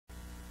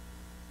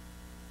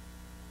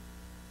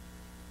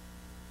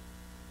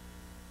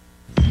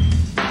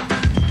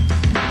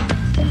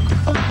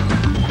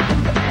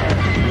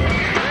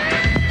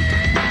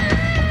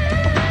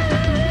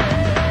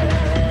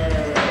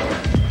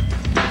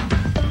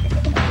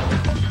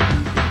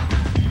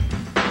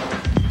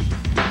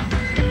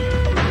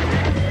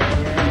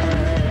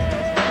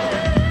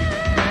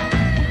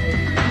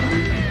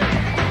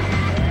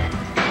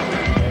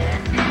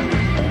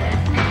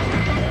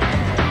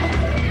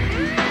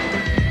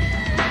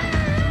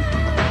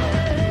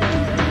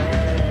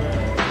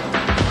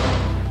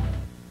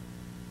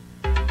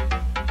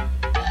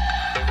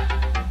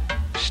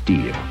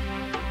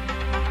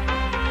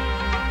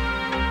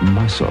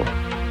muscle.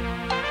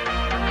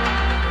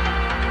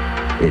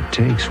 It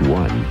takes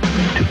one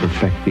to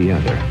perfect the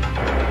other.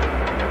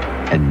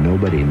 And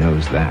nobody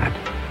knows that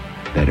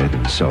better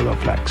than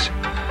Soloflex.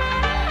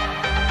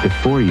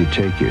 Before you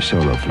take your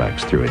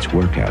Soloflex through its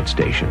workout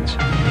stations,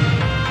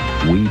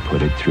 we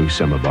put it through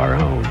some of our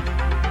own.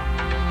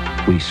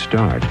 We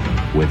start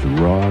with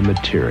raw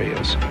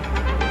materials.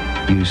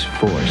 Use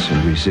force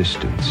and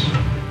resistance,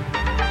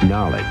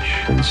 knowledge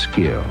and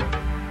skill,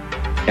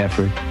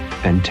 effort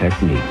and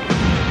technique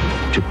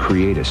to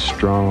create a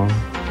strong,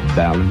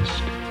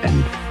 balanced,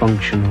 and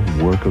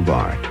functional work of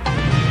art.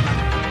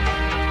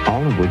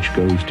 All of which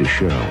goes to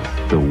show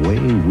the way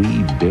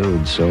we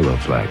build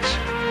Soloflex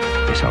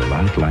is a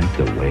lot like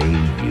the way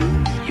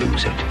you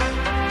use it.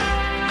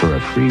 For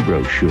a free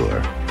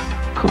brochure,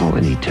 call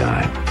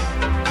anytime.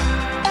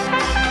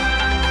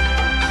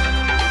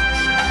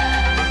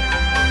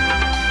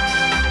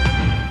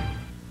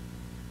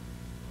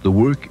 The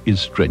work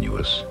is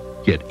strenuous,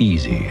 yet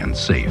easy and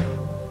safe.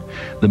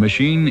 The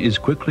machine is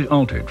quickly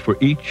altered for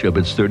each of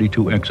its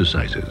 32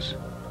 exercises,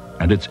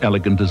 and its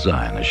elegant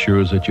design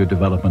assures that your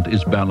development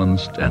is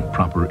balanced and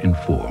proper in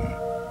form.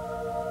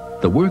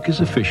 The work is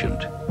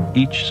efficient,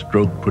 each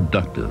stroke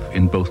productive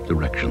in both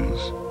directions.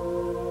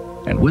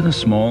 And with a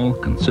small,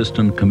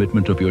 consistent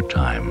commitment of your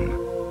time,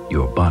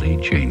 your body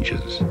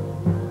changes.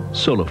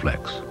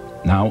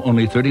 Soloflex, now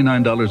only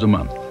 $39 a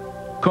month.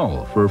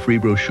 Call for a free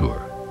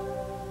brochure.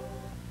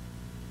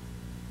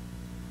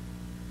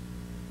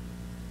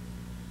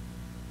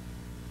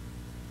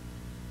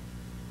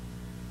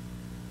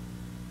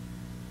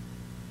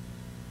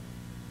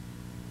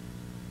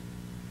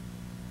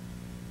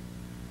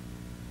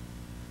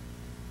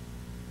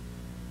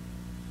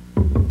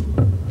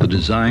 The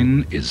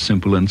design is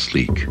simple and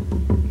sleek,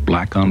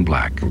 black on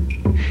black,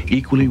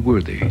 equally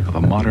worthy of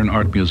a modern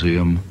art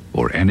museum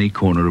or any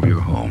corner of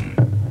your home.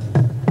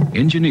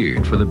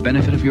 Engineered for the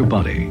benefit of your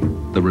body,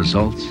 the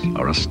results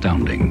are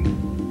astounding.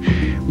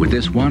 With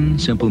this one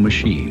simple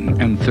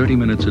machine and 30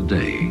 minutes a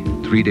day,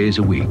 3 days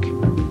a week,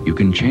 you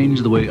can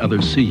change the way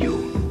others see you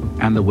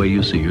and the way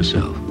you see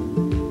yourself.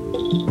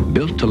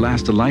 Built to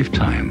last a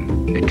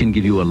lifetime, it can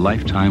give you a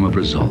lifetime of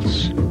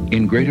results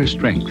in greater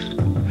strength,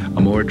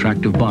 a more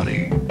attractive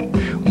body,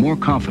 more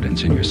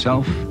confidence in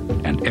yourself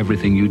and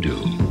everything you do.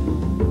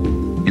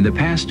 In the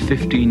past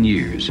 15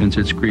 years since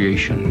its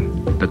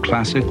creation, the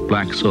classic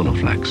black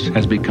Soloflex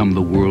has become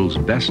the world's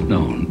best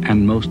known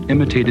and most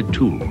imitated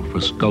tool for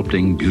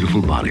sculpting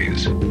beautiful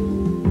bodies.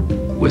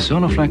 With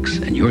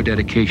Soloflex and your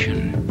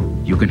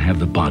dedication, you can have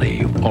the body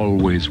you've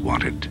always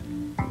wanted.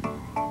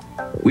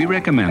 We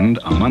recommend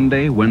a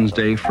Monday,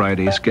 Wednesday,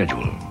 Friday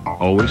schedule,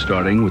 always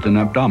starting with an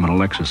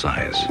abdominal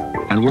exercise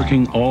and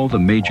working all the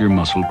major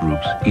muscle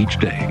groups each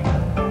day.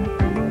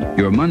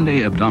 Your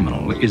Monday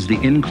abdominal is the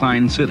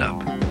incline sit-up,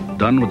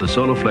 done with the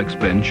Soloflex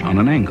bench on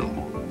an angle.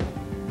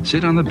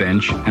 Sit on the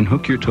bench and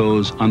hook your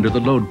toes under the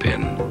load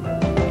pin.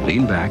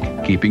 Lean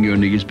back, keeping your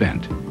knees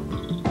bent.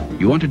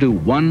 You want to do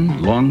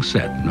one long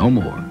set, no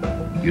more.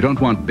 You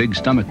don't want big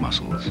stomach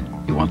muscles.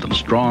 You want them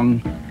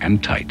strong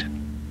and tight.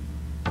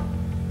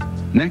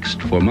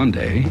 Next, for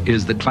Monday,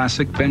 is the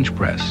classic bench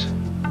press.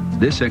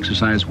 This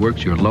exercise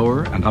works your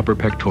lower and upper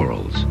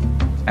pectorals.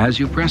 As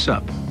you press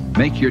up,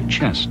 make your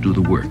chest do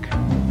the work.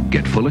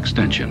 Get full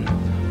extension,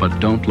 but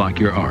don't lock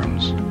your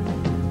arms.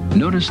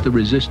 Notice the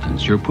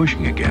resistance you're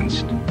pushing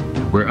against.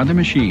 Where other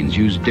machines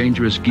use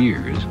dangerous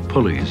gears,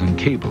 pulleys, and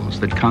cables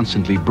that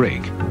constantly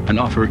break and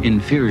offer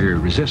inferior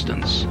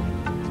resistance,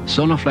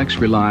 Soloflex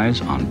relies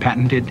on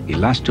patented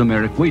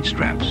elastomeric weight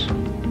straps.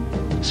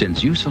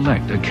 Since you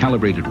select a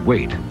calibrated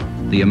weight,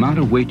 the amount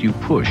of weight you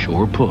push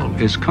or pull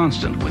is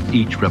constant with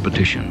each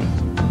repetition.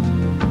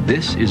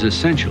 This is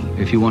essential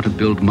if you want to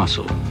build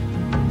muscle.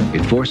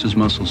 It forces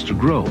muscles to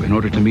grow in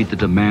order to meet the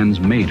demands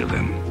made of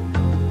them.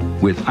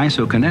 With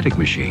isokinetic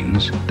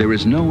machines, there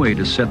is no way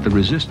to set the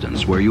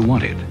resistance where you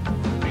want it.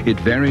 It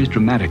varies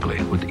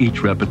dramatically with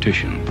each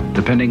repetition,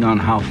 depending on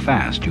how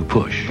fast you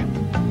push.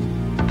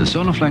 The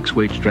Soloflex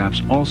weight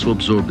straps also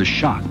absorb the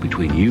shock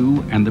between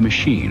you and the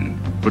machine,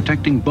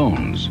 protecting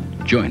bones,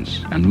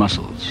 joints, and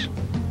muscles.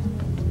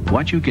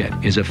 What you get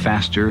is a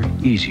faster,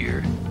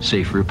 easier,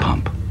 safer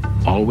pump,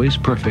 always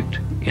perfect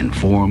in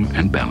form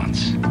and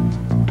balance.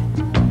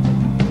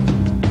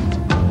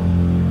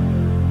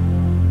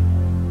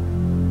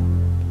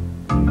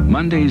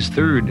 Monday's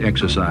third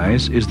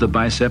exercise is the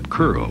bicep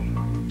curl.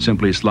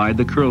 Simply slide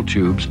the curl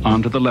tubes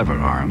onto the lever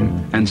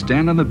arm and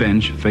stand on the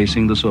bench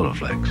facing the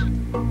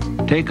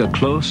Soloflex. Take a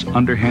close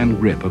underhand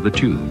grip of the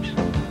tubes.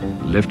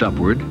 Lift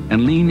upward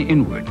and lean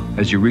inward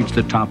as you reach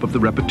the top of the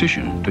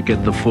repetition to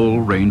get the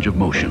full range of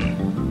motion.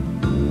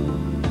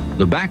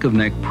 The back of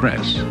neck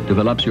press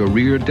develops your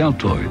rear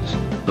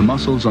deltoids, the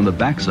muscles on the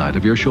backside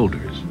of your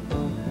shoulders.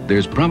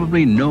 There's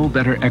probably no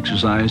better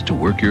exercise to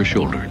work your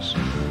shoulders.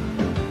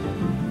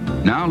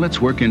 Now let's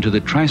work into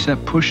the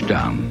tricep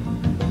push-down.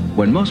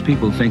 When most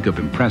people think of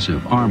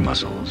impressive arm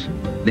muscles,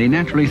 they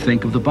naturally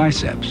think of the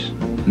biceps,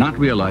 not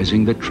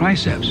realizing that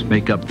triceps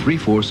make up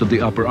 3/4 of the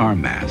upper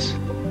arm mass.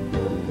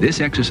 This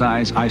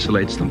exercise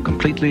isolates them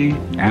completely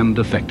and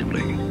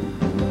effectively.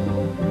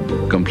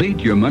 Complete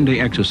your Monday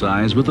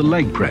exercise with a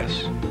leg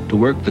press to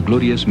work the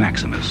gluteus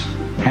maximus,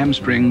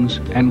 hamstrings,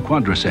 and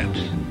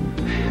quadriceps.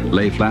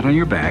 Lay flat on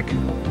your back,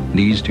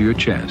 knees to your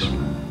chest,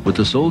 with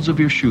the soles of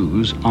your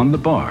shoes on the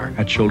bar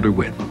at shoulder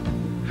width.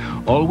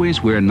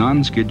 Always wear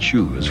non-skid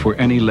shoes for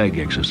any leg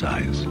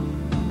exercise.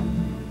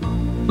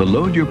 The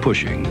load you're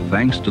pushing,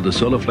 thanks to the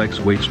Soloflex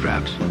weight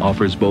straps,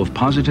 offers both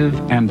positive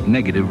and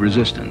negative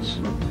resistance,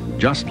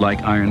 just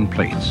like iron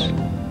plates.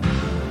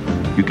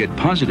 You get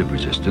positive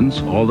resistance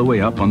all the way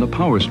up on the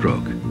power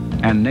stroke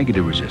and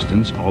negative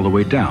resistance all the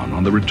way down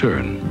on the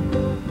return.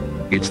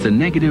 It's the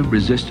negative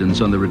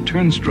resistance on the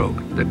return stroke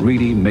that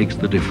really makes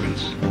the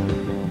difference.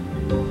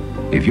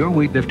 If your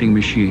weightlifting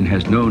machine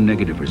has no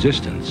negative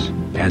resistance,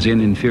 as in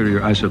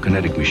inferior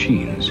isokinetic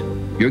machines,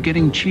 you're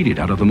getting cheated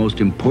out of the most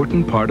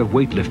important part of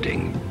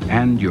weightlifting,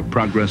 and your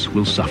progress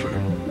will suffer.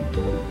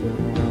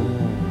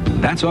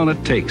 That's all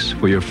it takes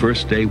for your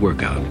first day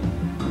workout.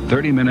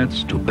 30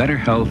 minutes to better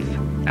health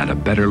and a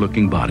better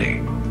looking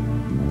body.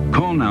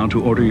 Call now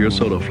to order your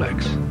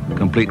Soloflex,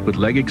 complete with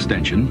leg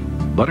extension,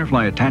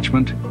 butterfly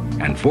attachment,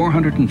 and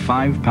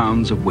 405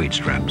 pounds of weight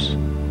straps.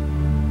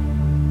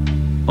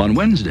 On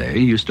Wednesday,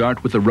 you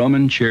start with the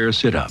Roman chair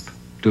sit-up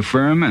to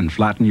firm and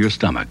flatten your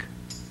stomach.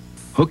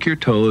 Hook your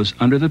toes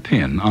under the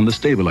pin on the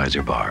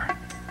stabilizer bar.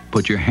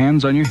 Put your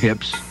hands on your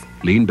hips,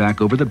 lean back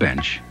over the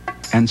bench,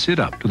 and sit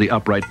up to the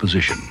upright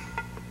position.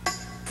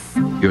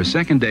 Your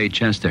second day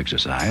chest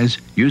exercise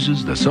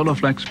uses the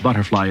Soloflex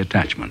butterfly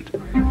attachment.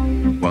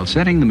 While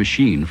setting the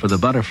machine for the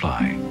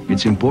butterfly,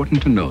 it's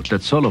important to note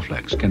that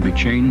Soloflex can be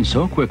changed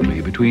so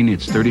quickly between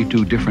its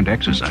 32 different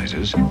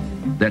exercises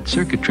that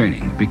circuit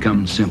training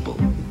becomes simple,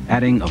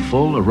 adding a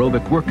full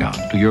aerobic workout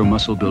to your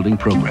muscle building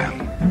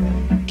program.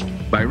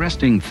 By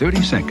resting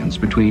 30 seconds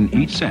between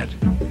each set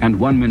and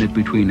 1 minute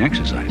between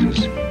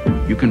exercises,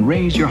 you can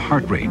raise your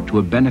heart rate to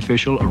a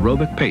beneficial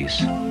aerobic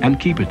pace and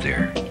keep it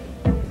there.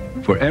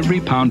 For every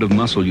pound of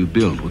muscle you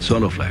build with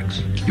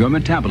Soloflex, your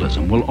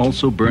metabolism will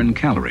also burn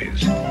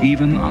calories,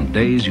 even on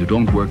days you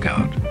don't work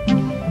out.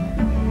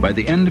 By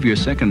the end of your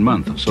second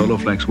month of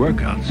Soloflex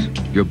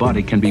workouts, your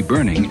body can be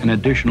burning an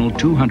additional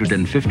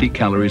 250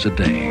 calories a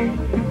day.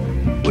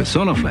 With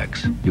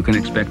Soloflex, you can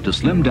expect to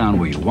slim down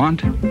where you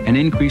want and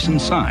increase in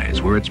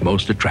size where it's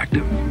most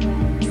attractive.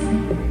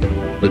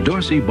 The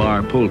Dorsey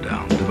bar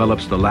pull-down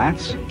develops the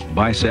lats,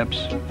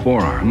 biceps,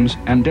 forearms,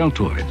 and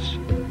deltoids.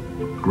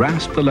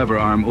 Grasp the lever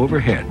arm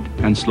overhead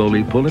and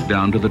slowly pull it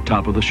down to the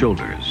top of the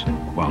shoulders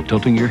while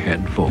tilting your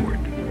head forward.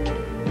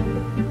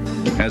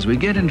 As we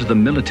get into the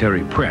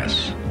military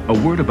press, a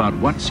word about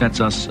what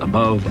sets us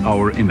above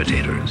our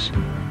imitators.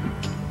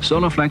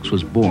 Soloflex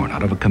was born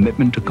out of a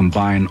commitment to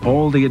combine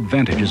all the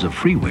advantages of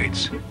free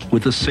weights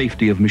with the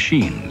safety of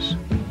machines.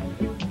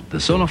 The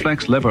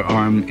Soloflex lever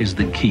arm is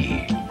the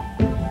key.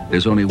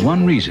 There's only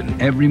one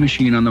reason every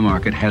machine on the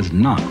market has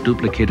not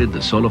duplicated the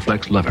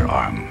Soloflex lever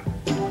arm.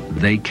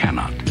 They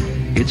cannot.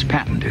 It's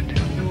patented.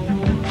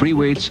 Free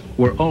weights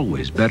were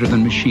always better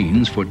than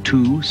machines for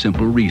two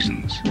simple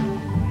reasons.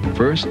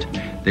 First,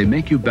 they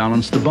make you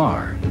balance the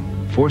bar,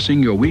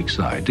 forcing your weak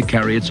side to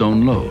carry its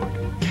own load,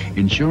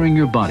 ensuring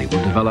your body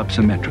will develop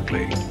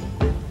symmetrically.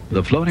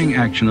 The floating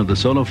action of the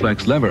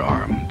Soloflex lever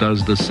arm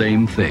does the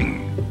same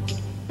thing.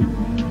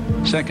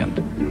 Second,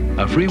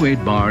 a free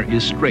weight bar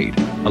is straight,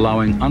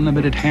 allowing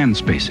unlimited hand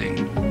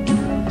spacing.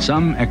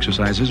 Some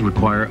exercises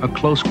require a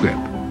close grip,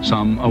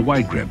 some a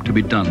wide grip to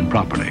be done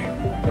properly.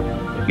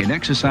 In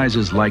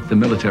exercises like the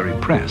military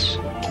press,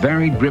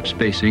 varied grip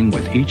spacing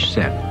with each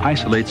set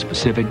isolates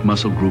specific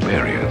muscle group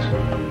areas.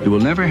 You will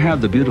never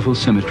have the beautiful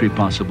symmetry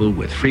possible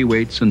with free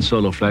weights and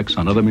Soloflex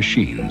on other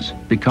machines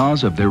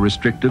because of their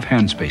restrictive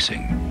hand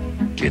spacing.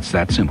 It's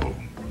that simple.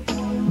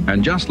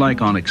 And just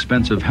like on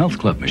expensive health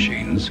club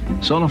machines,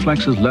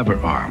 Soloflex's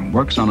lever arm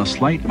works on a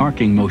slight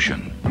arcing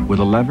motion with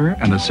a lever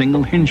and a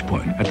single hinge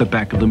point at the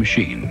back of the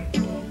machine.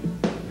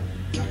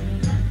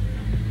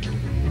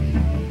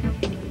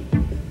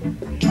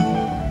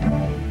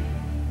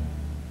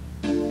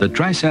 The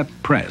tricep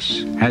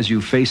press has you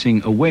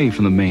facing away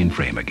from the main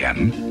frame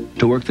again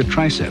to work the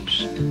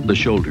triceps, the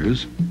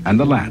shoulders, and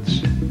the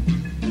lats.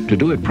 To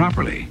do it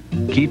properly,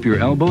 keep your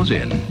elbows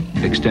in,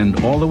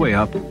 extend all the way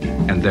up,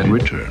 and then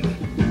return.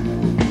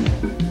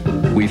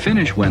 We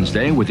finish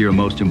Wednesday with your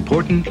most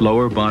important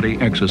lower body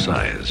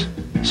exercise,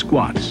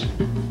 squats.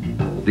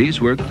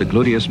 These work the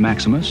gluteus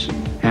maximus,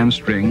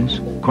 hamstrings,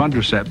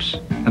 quadriceps,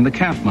 and the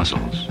calf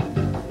muscles.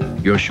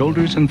 Your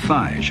shoulders and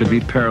thighs should be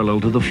parallel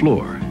to the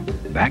floor,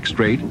 back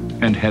straight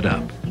and head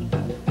up.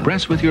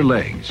 Press with your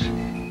legs.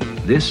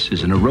 This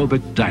is an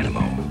aerobic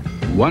dynamo.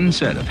 One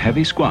set of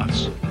heavy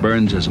squats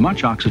burns as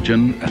much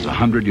oxygen as a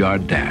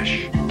 100-yard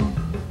dash.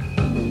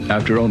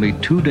 After only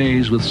 2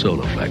 days with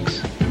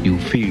Soloflex, you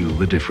feel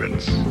the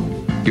difference.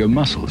 Your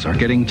muscles are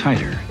getting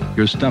tighter.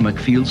 Your stomach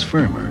feels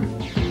firmer.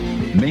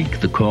 Make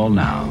the call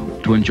now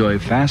to enjoy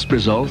fast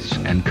results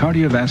and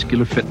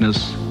cardiovascular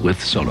fitness with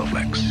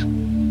Soloflex.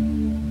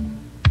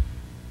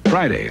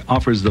 Friday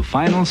offers the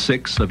final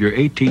 6 of your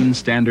 18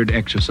 standard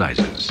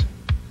exercises.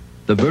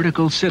 The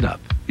vertical sit-up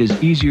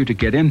is easier to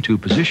get into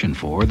position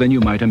for than you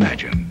might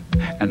imagine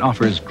and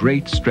offers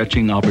great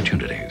stretching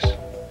opportunities.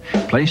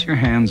 Place your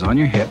hands on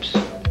your hips,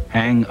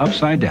 hang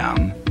upside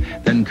down,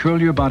 then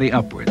curl your body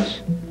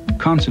upwards.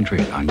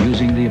 Concentrate on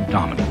using the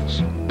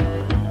abdominals.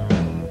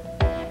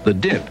 The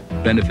dip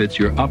benefits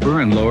your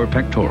upper and lower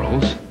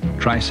pectorals,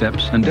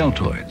 triceps, and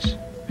deltoids.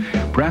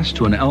 Press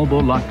to an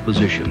elbow-locked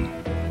position.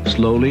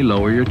 Slowly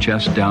lower your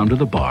chest down to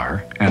the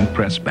bar and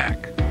press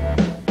back.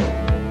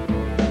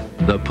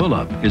 The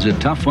pull-up is a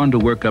tough one to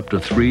work up to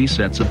 3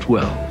 sets of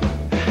 12,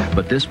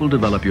 but this will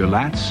develop your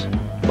lats,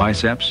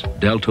 biceps,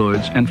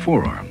 deltoids, and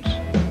forearms.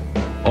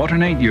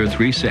 Alternate your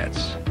 3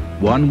 sets,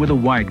 one with a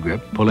wide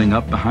grip pulling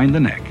up behind the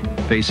neck,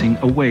 facing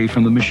away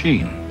from the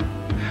machine,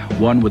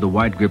 one with a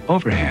wide grip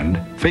overhand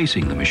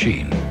facing the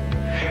machine,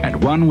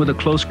 and one with a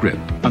close grip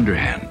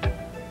underhand.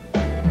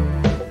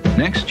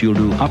 Next, you'll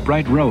do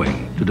upright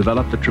rowing to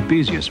develop the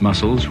trapezius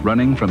muscles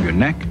running from your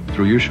neck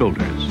through your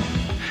shoulders.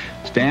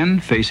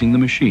 Stand facing the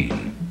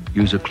machine.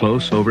 Use a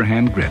close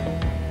overhand grip.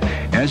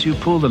 As you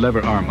pull the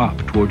lever arm up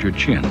toward your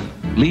chin,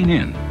 lean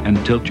in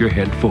and tilt your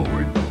head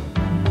forward.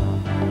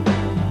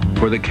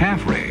 For the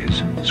calf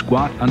raise,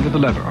 squat under the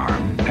lever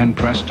arm and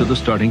press to the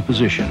starting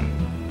position.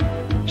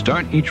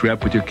 Start each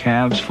rep with your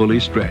calves fully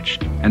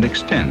stretched and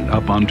extend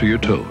up onto your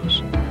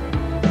toes.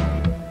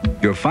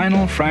 Your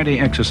final Friday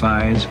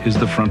exercise is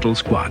the frontal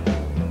squat.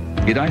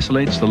 It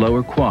isolates the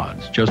lower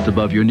quads just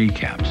above your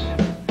kneecaps.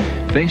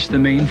 Face the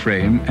main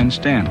frame and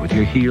stand with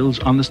your heels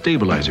on the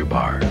stabilizer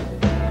bar.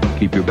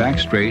 Keep your back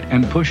straight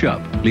and push up,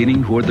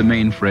 leaning toward the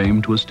main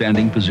frame to a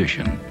standing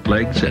position,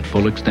 legs at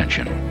full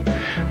extension.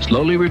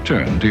 Slowly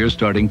return to your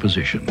starting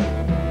position.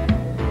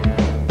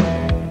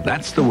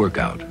 That's the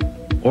workout.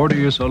 Order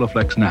your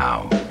Soloflex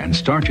now and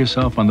start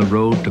yourself on the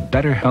road to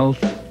better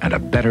health and a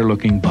better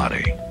looking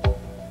body.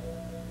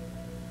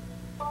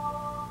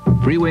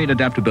 Free weight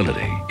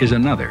adaptability is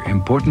another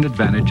important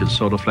advantage of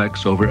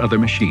Soloflex over other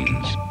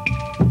machines.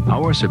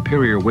 Our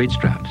superior weight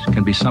straps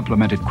can be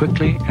supplemented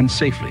quickly and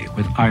safely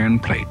with iron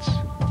plates.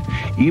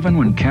 Even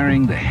when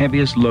carrying the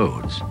heaviest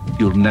loads,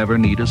 you'll never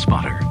need a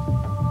spotter.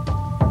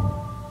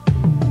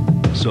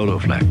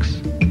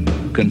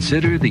 Soloflex.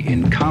 Consider the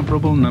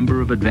incomparable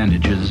number of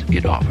advantages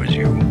it offers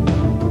you.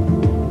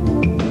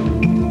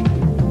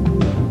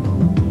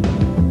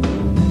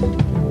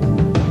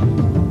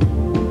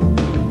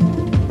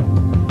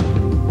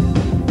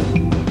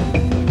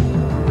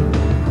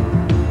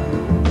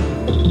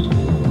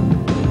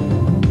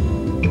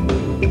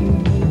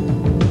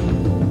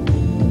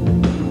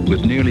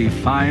 With nearly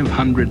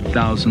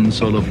 500,000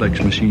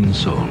 Soloflex machines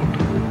sold,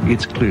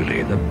 it's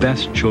clearly the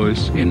best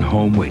choice in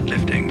home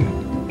weightlifting.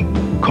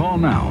 Call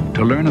now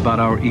to learn about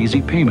our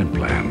easy payment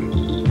plan.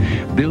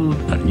 Build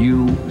a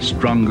new,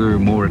 stronger,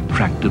 more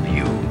attractive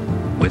you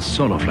with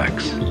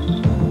Soloflex.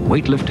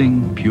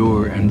 Weightlifting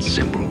pure and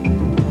simple.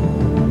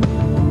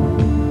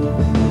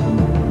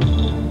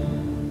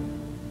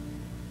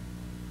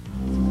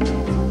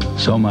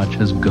 So much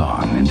has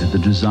gone into the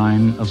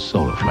design of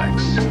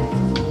Soloflex.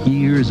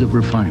 Years of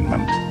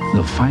refinement,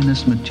 the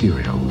finest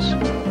materials,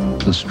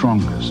 the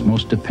strongest,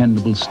 most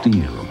dependable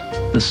steel,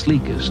 the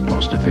sleekest,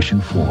 most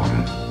efficient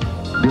form,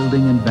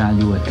 building in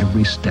value at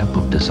every step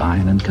of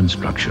design and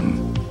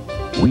construction.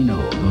 We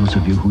know those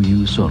of you who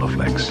use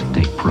Soloflex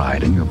take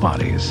pride in your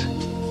bodies.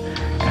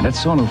 And at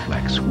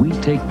Soloflex, we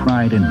take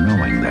pride in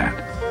knowing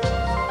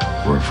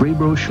that. For a free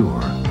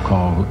brochure,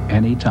 call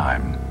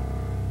anytime.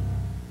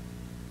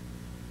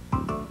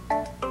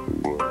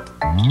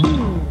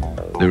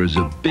 There is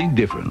a big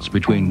difference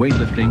between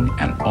weightlifting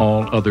and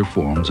all other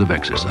forms of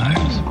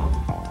exercise.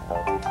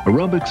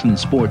 Aerobics and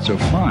sports are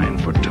fine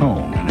for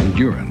tone and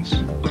endurance,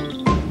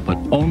 but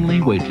only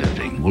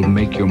weightlifting will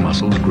make your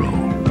muscles grow.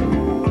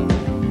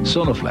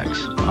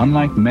 Soloflex,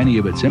 unlike many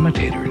of its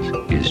imitators,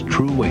 is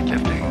true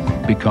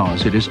weightlifting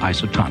because it is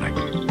isotonic.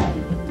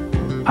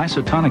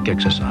 Isotonic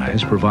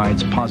exercise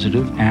provides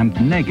positive and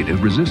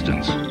negative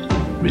resistance.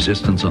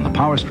 Resistance on the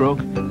power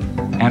stroke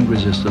and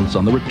resistance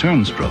on the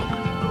return stroke.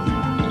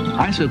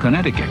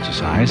 Isokinetic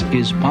exercise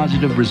is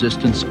positive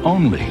resistance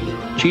only,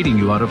 cheating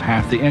you out of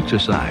half the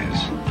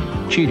exercise,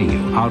 cheating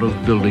you out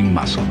of building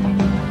muscle.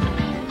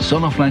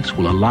 Soloflex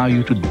will allow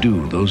you to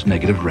do those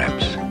negative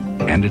reps,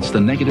 and it's the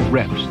negative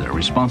reps that are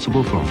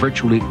responsible for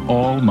virtually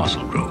all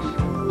muscle growth.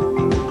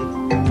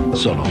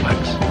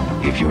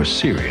 Soloflex, if you're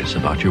serious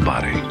about your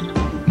body.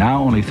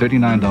 Now only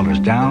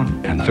 $39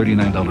 down and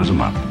 $39 a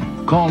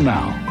month. Call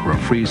now for a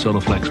free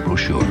Soloflex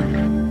brochure.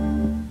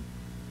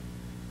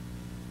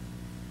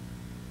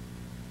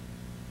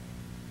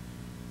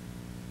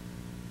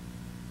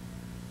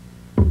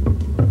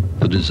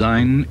 The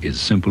design is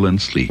simple and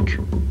sleek,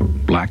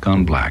 black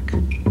on black,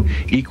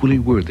 equally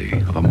worthy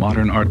of a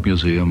modern art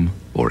museum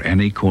or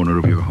any corner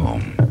of your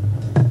home.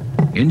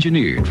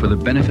 Engineered for the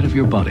benefit of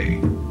your body,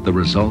 the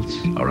results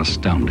are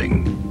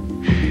astounding.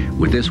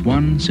 With this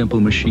one simple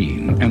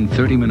machine and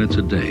 30 minutes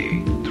a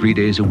day, 3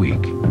 days a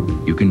week,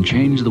 you can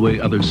change the way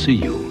others see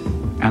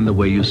you and the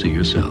way you see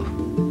yourself.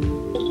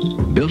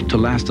 Built to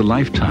last a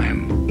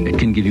lifetime, it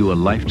can give you a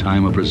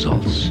lifetime of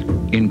results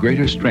in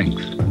greater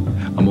strength,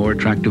 a more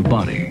attractive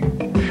body,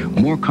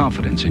 more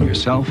confidence in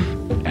yourself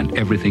and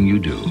everything you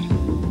do.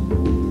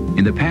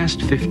 In the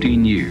past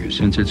 15 years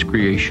since its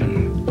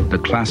creation, the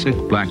classic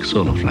black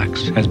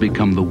Soloflex has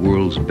become the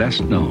world's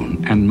best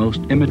known and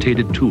most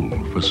imitated tool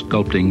for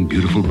sculpting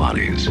beautiful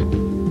bodies.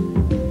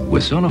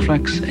 With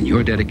Soloflex and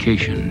your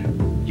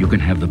dedication, you can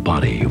have the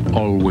body you've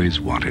always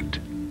wanted.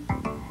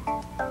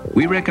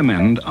 We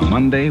recommend a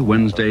Monday,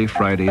 Wednesday,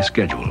 Friday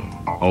schedule,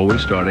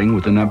 always starting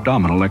with an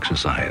abdominal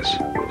exercise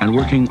and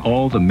working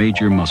all the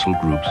major muscle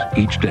groups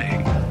each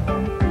day.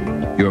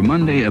 Your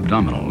Monday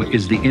abdominal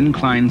is the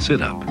incline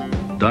sit-up,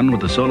 done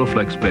with the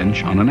Soloflex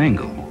bench on an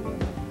angle.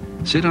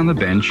 Sit on the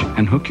bench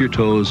and hook your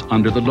toes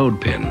under the load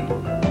pin.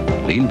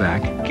 Lean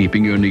back,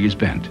 keeping your knees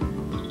bent.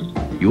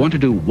 You want to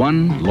do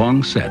one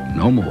long set,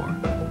 no more.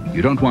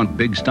 You don't want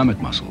big stomach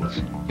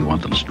muscles. You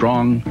want them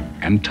strong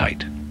and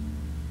tight.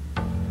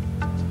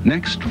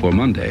 Next, for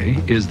Monday,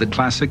 is the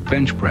classic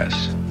bench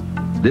press.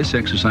 This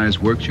exercise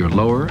works your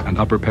lower and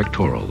upper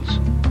pectorals.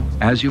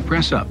 As you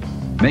press up,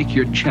 make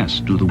your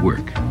chest do the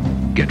work.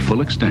 Get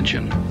full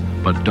extension,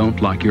 but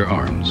don't lock your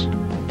arms.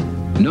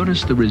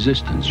 Notice the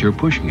resistance you're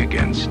pushing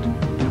against.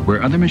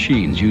 Where other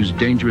machines use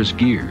dangerous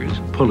gears,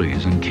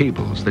 pulleys, and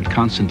cables that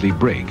constantly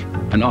break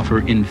and offer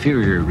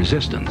inferior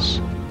resistance,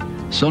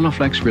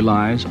 Soloflex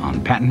relies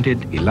on patented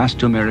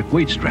elastomeric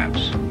weight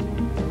straps.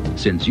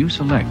 Since you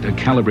select a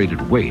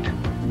calibrated weight,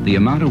 the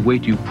amount of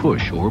weight you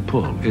push or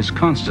pull is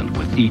constant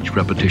with each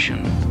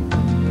repetition.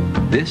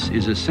 This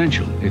is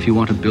essential if you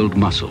want to build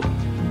muscle.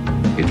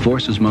 It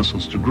forces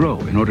muscles to grow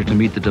in order to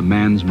meet the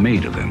demands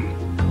made of them.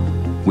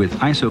 With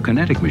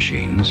isokinetic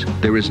machines,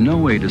 there is no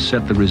way to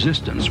set the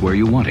resistance where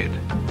you want it.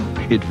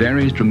 It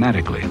varies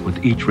dramatically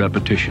with each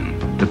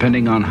repetition,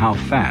 depending on how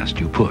fast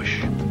you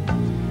push.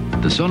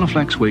 The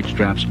Soloflex weight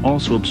straps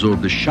also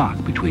absorb the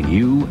shock between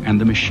you and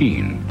the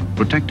machine,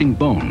 protecting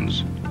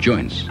bones,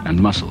 joints, and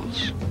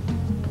muscles.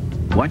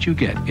 What you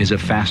get is a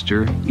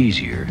faster,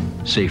 easier,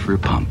 safer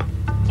pump,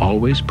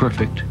 always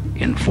perfect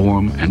in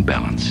form and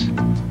balance.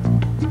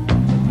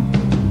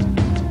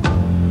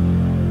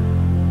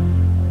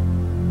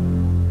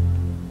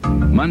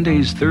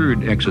 Monday's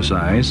third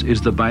exercise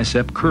is the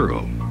bicep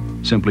curl.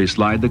 Simply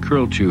slide the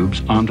curl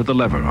tubes onto the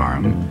lever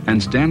arm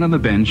and stand on the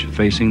bench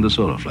facing the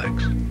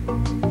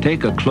Soloflex.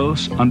 Take a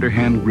close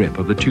underhand grip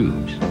of the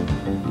tubes.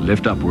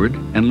 Lift upward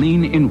and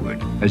lean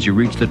inward as you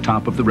reach the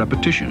top of the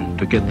repetition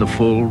to get the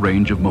full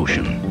range of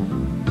motion.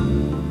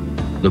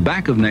 The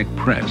back of neck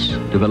press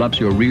develops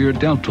your rear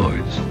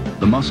deltoids,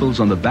 the muscles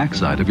on the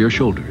backside of your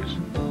shoulders.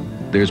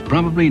 There's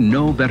probably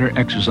no better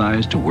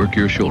exercise to work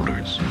your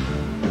shoulders.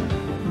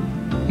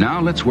 Now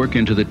let's work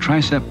into the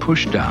tricep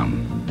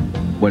push-down.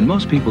 When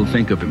most people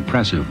think of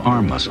impressive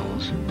arm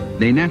muscles,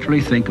 they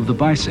naturally think of the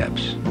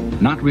biceps,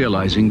 not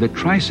realizing that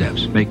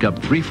triceps make up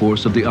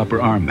 3/4 of the upper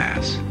arm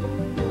mass.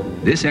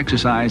 This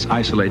exercise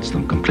isolates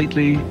them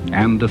completely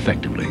and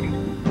effectively.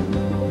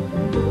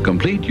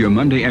 Complete your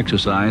Monday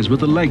exercise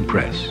with a leg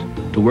press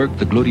to work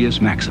the gluteus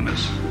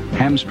maximus,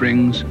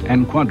 hamstrings,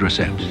 and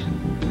quadriceps.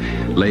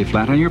 Lay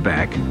flat on your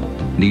back,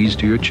 knees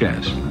to your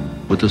chest,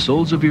 with the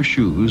soles of your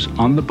shoes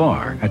on the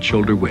bar at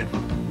shoulder width.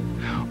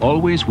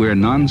 Always wear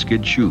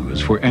non-skid shoes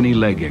for any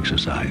leg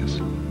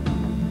exercise.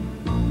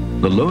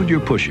 The load you're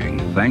pushing,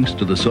 thanks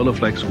to the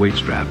Soloflex weight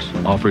straps,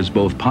 offers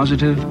both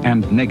positive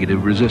and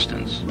negative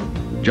resistance,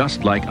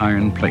 just like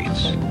iron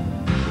plates.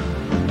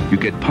 You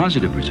get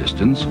positive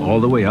resistance all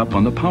the way up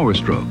on the power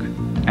stroke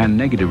and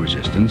negative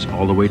resistance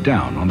all the way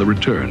down on the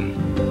return.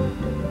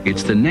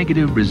 It's the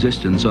negative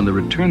resistance on the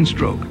return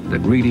stroke that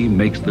really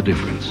makes the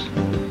difference.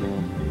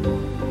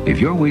 If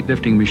your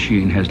weightlifting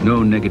machine has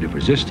no negative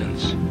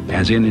resistance,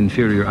 as in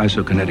inferior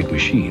isokinetic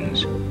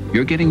machines,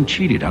 you're getting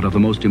cheated out of the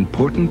most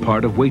important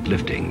part of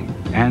weightlifting,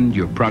 and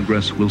your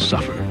progress will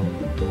suffer.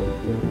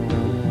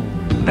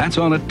 That's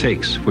all it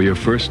takes for your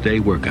first day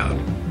workout.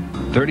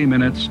 30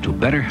 minutes to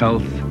better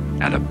health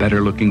and a better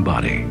looking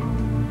body.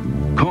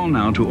 Call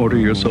now to order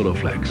your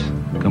Soloflex,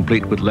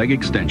 complete with leg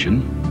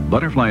extension,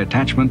 butterfly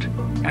attachment,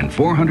 and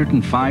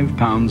 405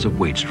 pounds of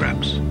weight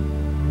straps.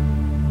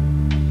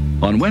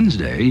 On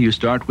Wednesday, you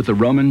start with the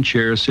Roman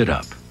chair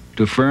sit-up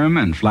to firm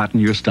and flatten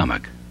your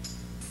stomach.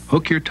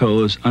 Hook your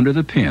toes under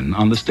the pin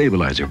on the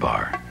stabilizer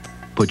bar.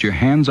 Put your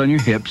hands on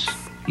your hips,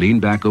 lean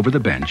back over the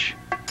bench,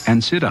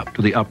 and sit up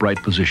to the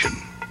upright position.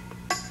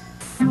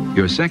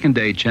 Your second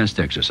day chest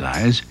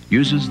exercise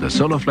uses the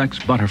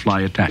Soloflex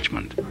butterfly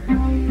attachment.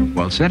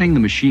 While setting the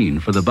machine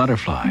for the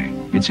butterfly,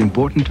 it's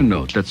important to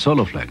note that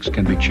Soloflex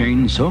can be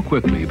changed so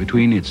quickly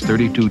between its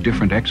 32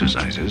 different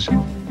exercises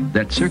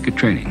that circuit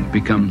training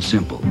becomes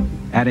simple,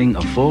 adding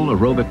a full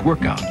aerobic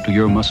workout to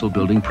your muscle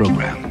building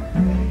program.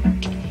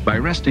 By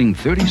resting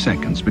 30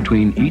 seconds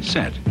between each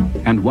set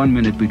and 1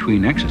 minute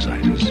between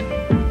exercises,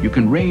 you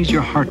can raise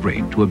your heart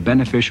rate to a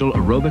beneficial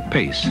aerobic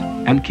pace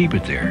and keep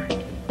it there.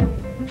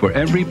 For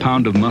every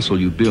pound of muscle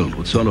you build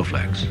with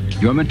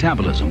Soloflex, your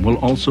metabolism will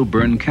also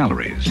burn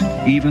calories,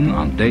 even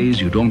on days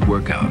you don't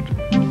work out.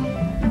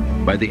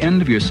 By the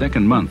end of your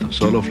second month of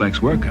Soloflex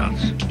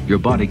workouts, your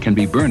body can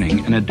be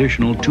burning an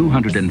additional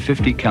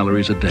 250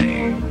 calories a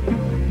day.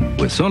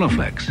 With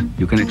Soloflex,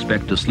 you can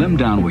expect to slim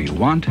down where you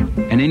want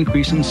and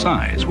increase in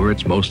size where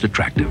it's most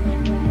attractive.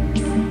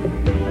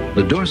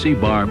 The Dorsey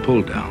bar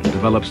pull-down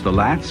develops the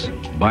lats,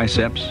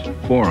 biceps,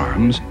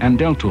 forearms, and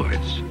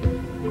deltoids.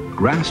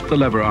 Grasp the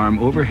lever arm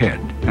overhead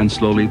and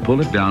slowly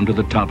pull it down to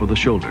the top of the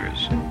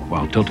shoulders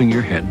while tilting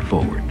your head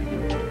forward.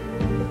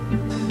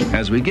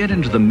 As we get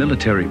into the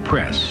military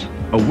press,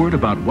 a word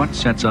about what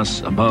sets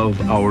us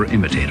above our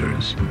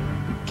imitators.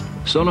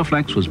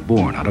 Soloflex was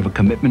born out of a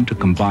commitment to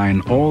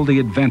combine all the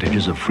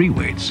advantages of free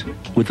weights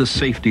with the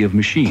safety of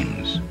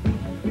machines.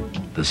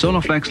 The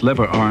Soloflex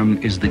lever arm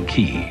is the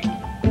key.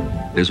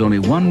 There's only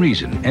one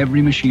reason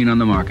every machine on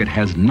the market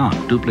has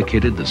not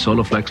duplicated the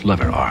Soloflex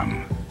lever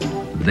arm.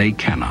 They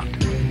cannot.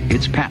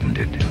 It's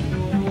patented.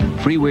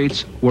 Free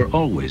weights were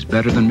always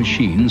better than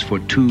machines for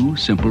two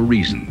simple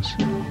reasons.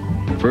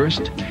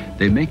 First,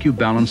 they make you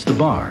balance the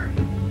bar,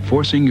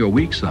 forcing your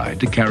weak side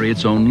to carry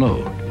its own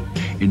load,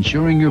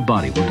 ensuring your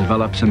body will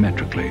develop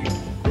symmetrically.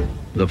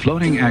 The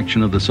floating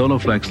action of the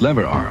Soloflex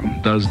lever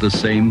arm does the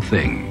same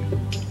thing.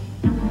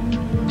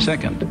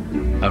 Second,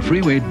 a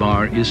free weight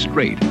bar is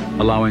straight,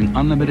 allowing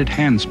unlimited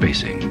hand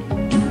spacing.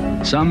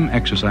 Some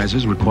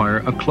exercises require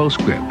a close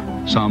grip,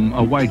 some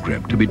a wide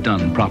grip to be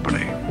done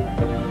properly.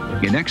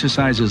 In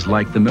exercises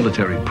like the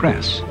military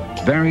press,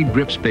 varied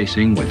grip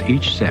spacing with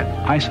each set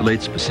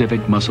isolates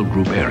specific muscle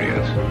group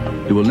areas.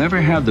 You will never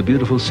have the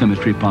beautiful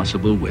symmetry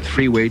possible with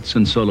free weights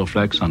and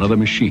Soloflex on other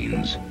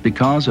machines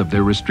because of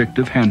their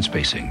restrictive hand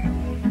spacing.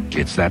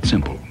 It's that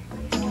simple.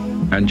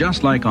 And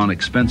just like on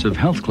expensive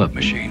health club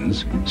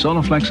machines,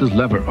 Soloflex's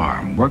lever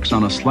arm works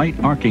on a slight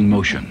arcing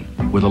motion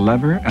with a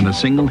lever and a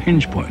single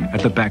hinge point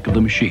at the back of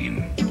the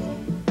machine.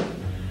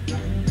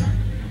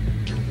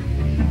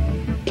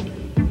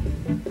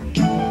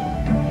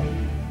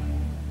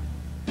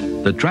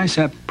 The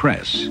tricep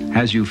press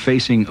has you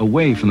facing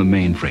away from the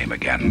main frame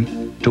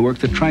again to work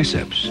the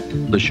triceps,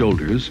 the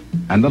shoulders,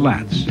 and the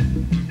lats.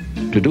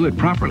 To do it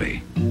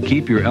properly,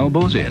 keep your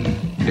elbows in,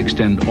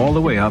 extend all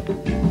the way up,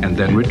 and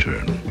then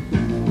return.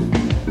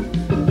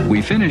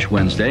 We finish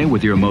Wednesday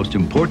with your most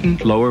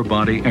important lower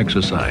body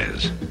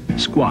exercise,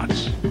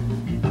 squats.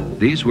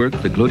 These work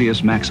the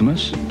gluteus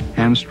maximus,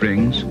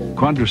 hamstrings,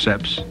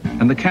 quadriceps,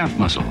 and the calf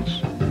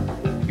muscles.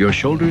 Your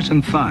shoulders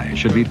and thighs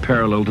should be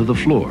parallel to the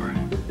floor,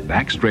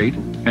 back straight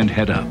and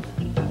head up.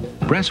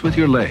 Press with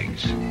your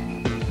legs.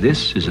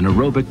 This is an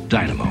aerobic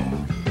dynamo.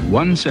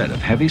 One set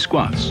of heavy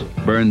squats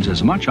burns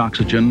as much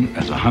oxygen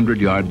as a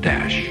 100-yard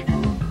dash.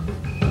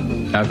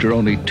 After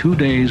only 2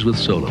 days with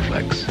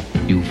Soloflex,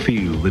 you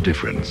feel the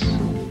difference.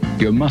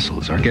 Your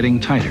muscles are getting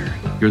tighter.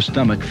 Your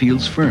stomach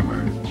feels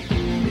firmer.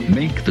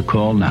 Make the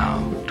call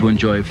now to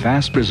enjoy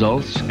fast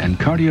results and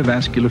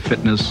cardiovascular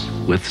fitness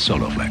with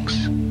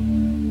Soloflex.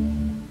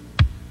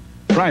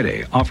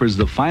 Friday offers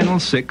the final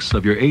 6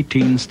 of your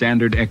 18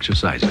 standard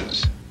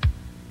exercises.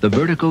 The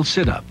vertical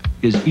sit-up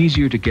is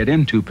easier to get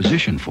into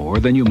position for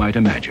than you might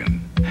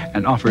imagine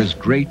and offers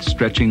great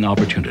stretching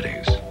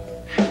opportunities.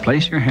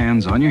 Place your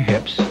hands on your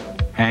hips,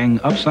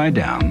 hang upside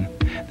down,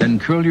 then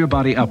curl your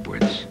body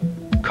upwards.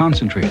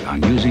 Concentrate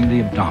on using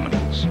the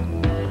abdominals.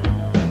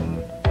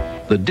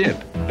 The dip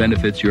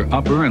benefits your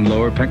upper and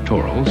lower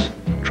pectorals,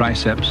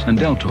 triceps, and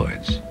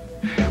deltoids.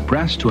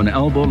 Press to an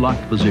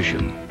elbow-locked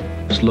position.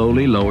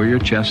 Slowly lower your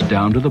chest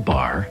down to the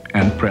bar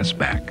and press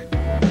back.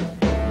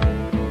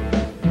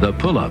 The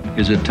pull-up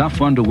is a tough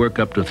one to work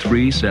up to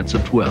 3 sets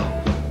of 12,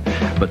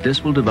 but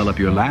this will develop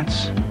your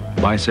lats,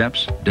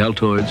 biceps,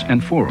 deltoids,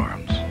 and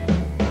forearms.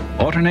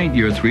 Alternate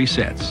your 3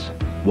 sets,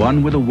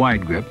 one with a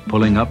wide grip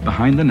pulling up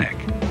behind the neck,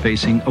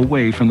 facing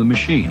away from the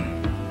machine,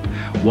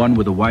 one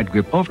with a wide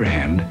grip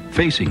overhand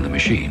facing the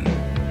machine,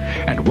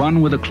 and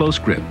one with a close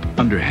grip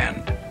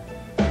underhand.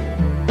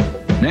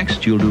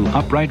 Next, you'll do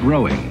upright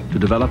rowing to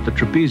develop the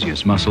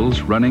trapezius muscles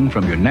running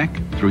from your neck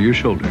through your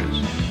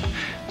shoulders.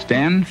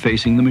 Stand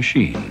facing the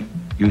machine.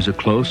 Use a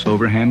close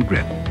overhand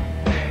grip.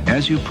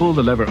 As you pull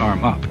the lever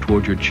arm up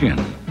toward your chin,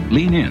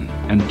 lean in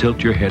and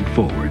tilt your head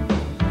forward.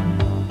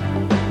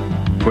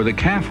 For the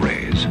calf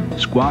raise,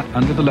 squat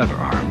under the lever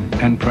arm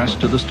and press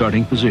to the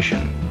starting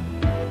position.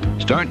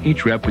 Start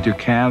each rep with your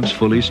calves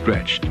fully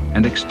stretched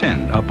and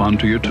extend up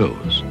onto your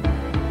toes.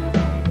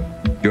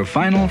 Your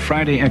final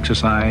Friday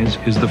exercise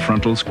is the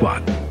frontal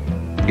squat.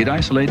 It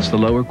isolates the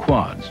lower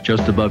quads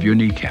just above your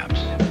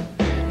kneecaps.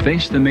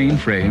 Face the main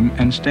frame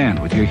and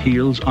stand with your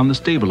heels on the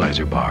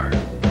stabilizer bar.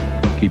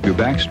 Keep your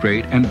back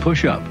straight and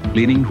push up,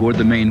 leaning toward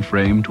the main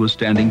frame to a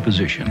standing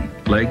position,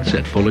 legs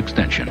at full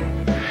extension.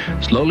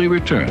 Slowly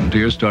return to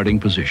your starting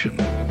position.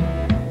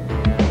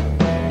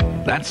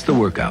 That's the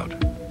workout.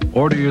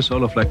 Order your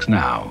Soloflex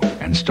now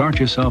and start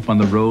yourself on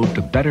the road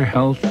to better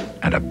health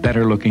and a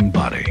better-looking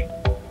body.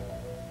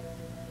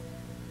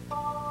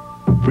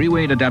 Free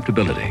weight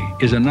adaptability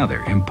is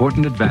another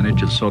important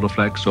advantage of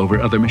Soloflex over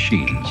other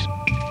machines.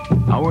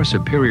 Our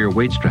superior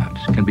weight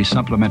straps can be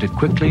supplemented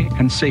quickly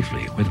and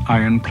safely with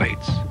iron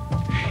plates.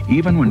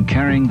 Even when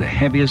carrying the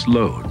heaviest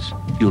loads,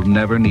 you'll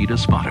never need a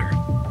spotter.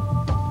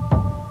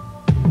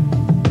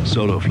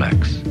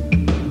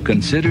 Soloflex.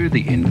 Consider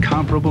the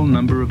incomparable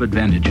number of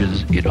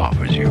advantages it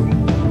offers you.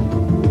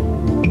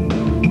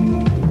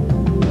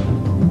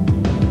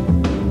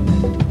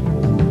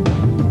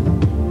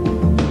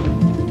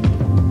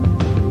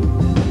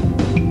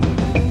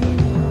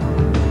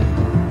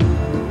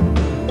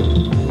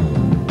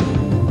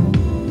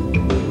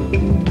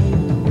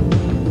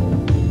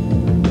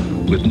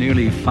 With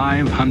nearly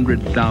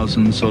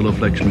 500,000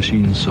 Soloflex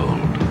machines sold,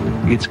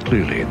 it's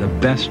clearly the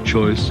best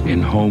choice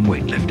in home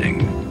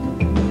weightlifting.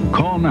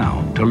 Call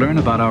now to learn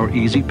about our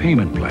easy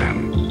payment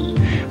plan.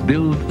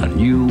 Build a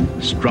new,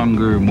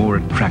 stronger, more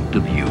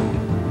attractive you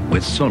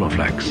with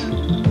Soloflex.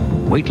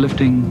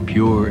 Weightlifting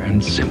pure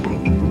and simple.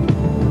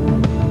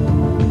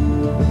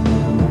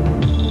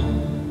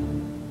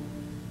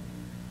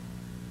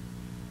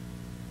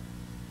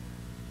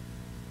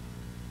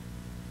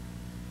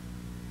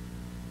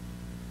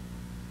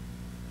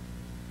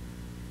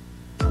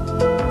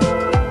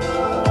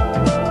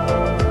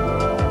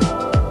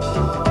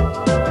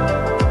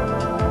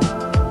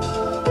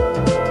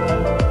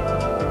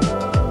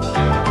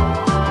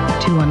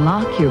 To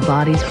unlock your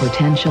body's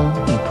potential,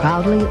 we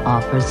proudly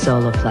offer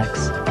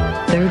Soloflex.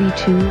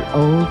 32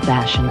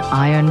 old-fashioned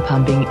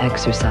iron-pumping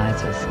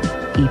exercises,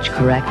 each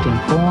correct in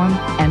form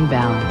and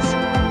balance,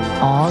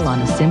 all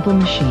on a simple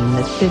machine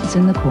that fits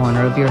in the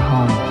corner of your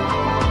home.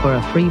 For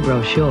a free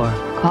brochure,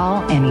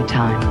 call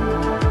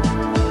anytime.